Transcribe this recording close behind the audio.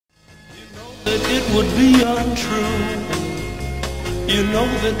that it would be untrue. You know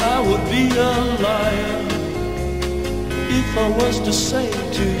that I would be a liar if I was to say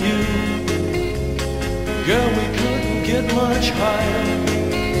to you, girl, we couldn't get much higher.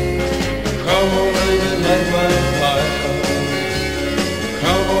 Come on, baby, light my fire.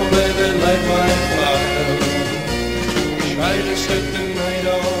 Come on, baby, light my fire. Try to set the night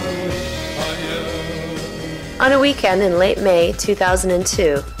on fire. On a weekend in late May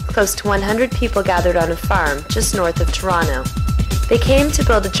 2002, close to 100 people gathered on a farm just north of Toronto. They came to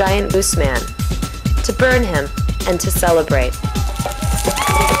build a giant mOOseman, to burn him, and to celebrate.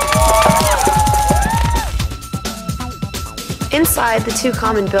 Inside the two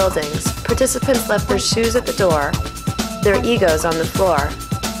common buildings, participants left their shoes at the door, their egos on the floor,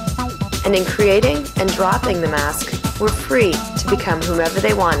 and in creating and dropping the mask, were free to become whomever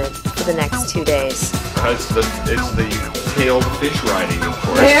they wanted for the next 2 days. It's the tailed fish riding, of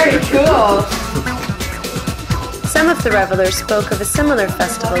course. Very cool. Some of the revelers spoke of a similar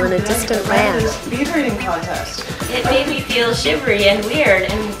festival in a distant land. Beaver eating contest. It made me feel shivery and weird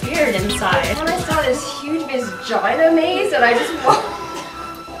inside. When I saw this huge vagina maze and I just walked.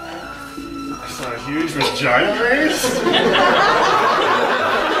 I saw a huge vagina maze?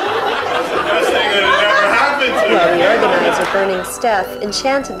 That's the best thing that had ever happened to me. Well, the organizer, Burning Steph,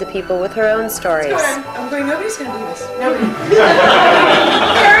 enchanted the people with her own stories. I'm going, nobody's going to do this. Nobody.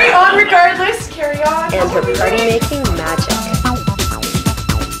 Carry on regardless. Carry on. And her party-making magic.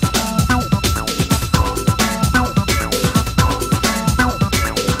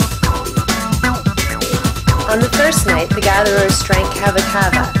 On the first night, the gatherers drank kava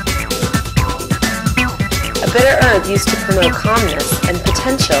kava, a bitter herb used to promote calmness and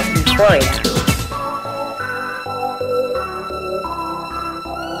potential euphoria.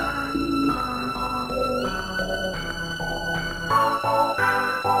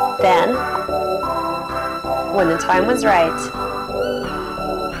 Then, when the time was right,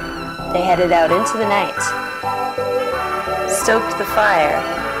 they headed out into the night, stoked the fire,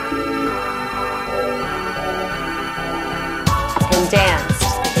 and danced.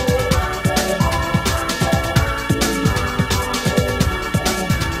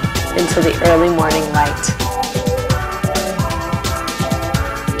 Until the early morning light.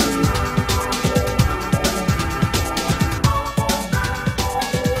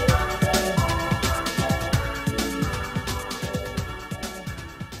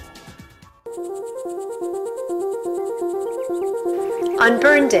 On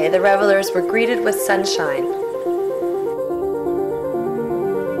Burn Day, the revelers were greeted with sunshine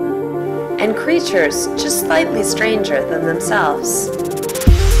and creatures just slightly stranger than themselves.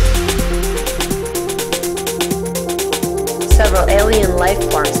 Several alien life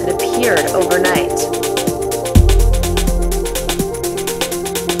forms had appeared overnight.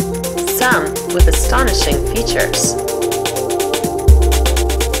 Some with astonishing features.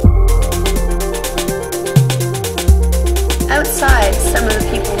 Outside, some of the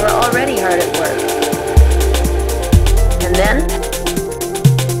people were already hard at work. And then,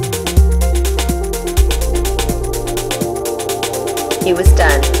 he was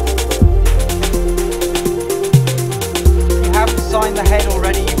done. If you haven't signed the head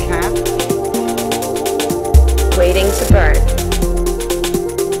already, you can. Waiting to burn.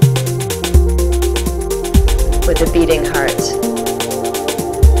 With a beating heart.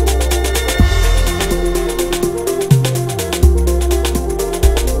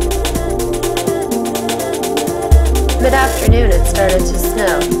 Mid-afternoon, it started to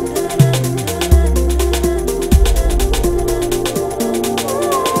snow.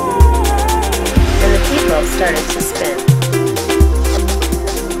 And the people started to spin.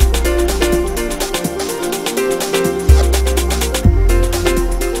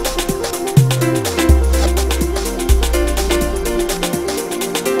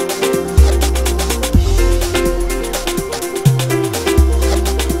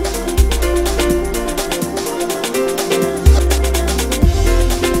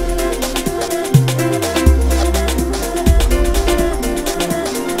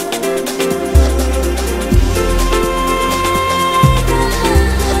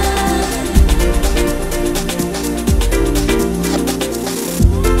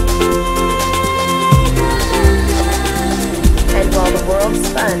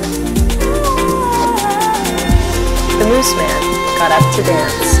 The mOOseman got up to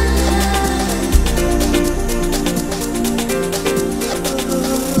dance.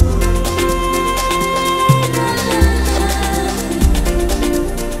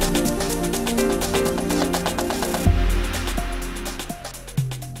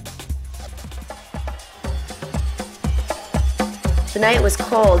 The night was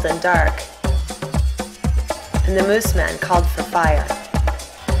cold and dark, and the mOOseman called for fire.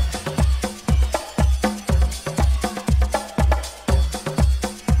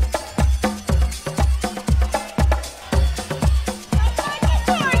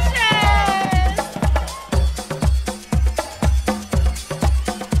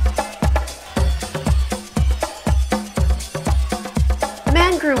 The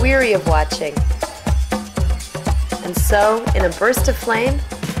man grew weary of watching, and so, in a burst of flame,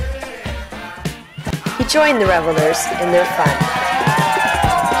 he joined the revelers in their fun.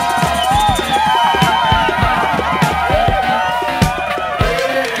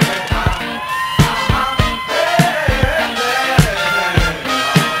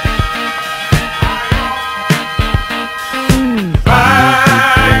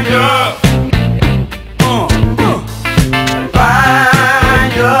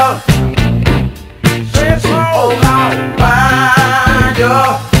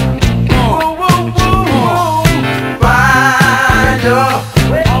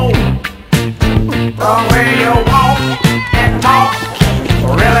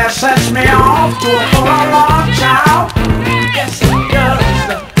 Sets me off to a long child. Yes, it does.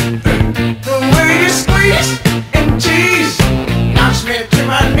 The way you squeeze and tease knocks me to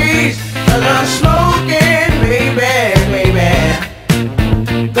my knees as I'm smoking, baby, baby.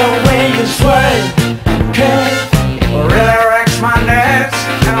 The way you sway, okay, really wrecks my nuts,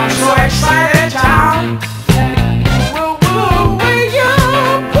 and I'm so excited, child. Woo, way you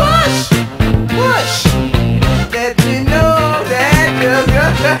push, let me know that you're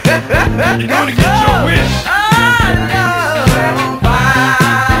gonna get your wish. I know I'm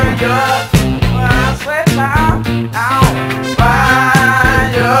fire. I swear down, fire.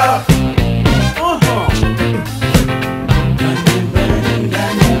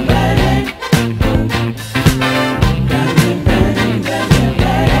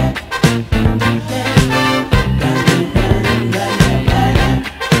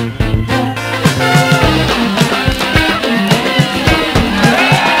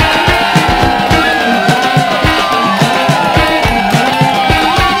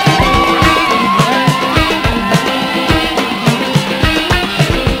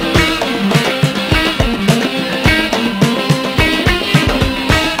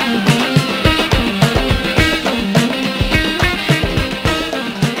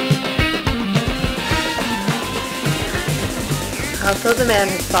 Although the man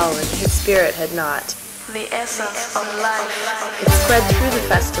had fallen, his spirit had not. The essence of life. It spread through the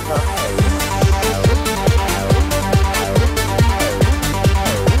festival.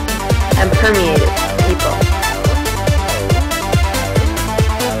 And permeated people.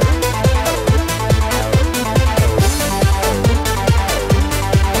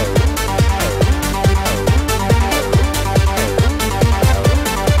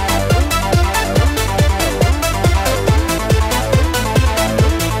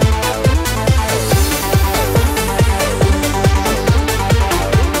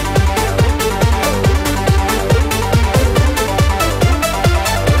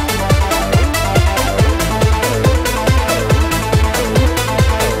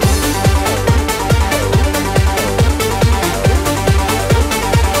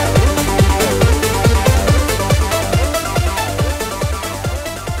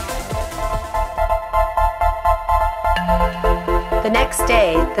 The next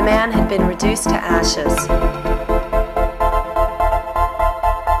day, the man had been reduced to ashes.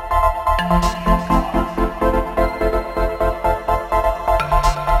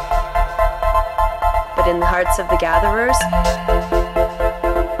 But in the hearts of the gatherers,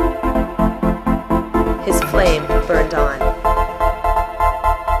 his flame burned on.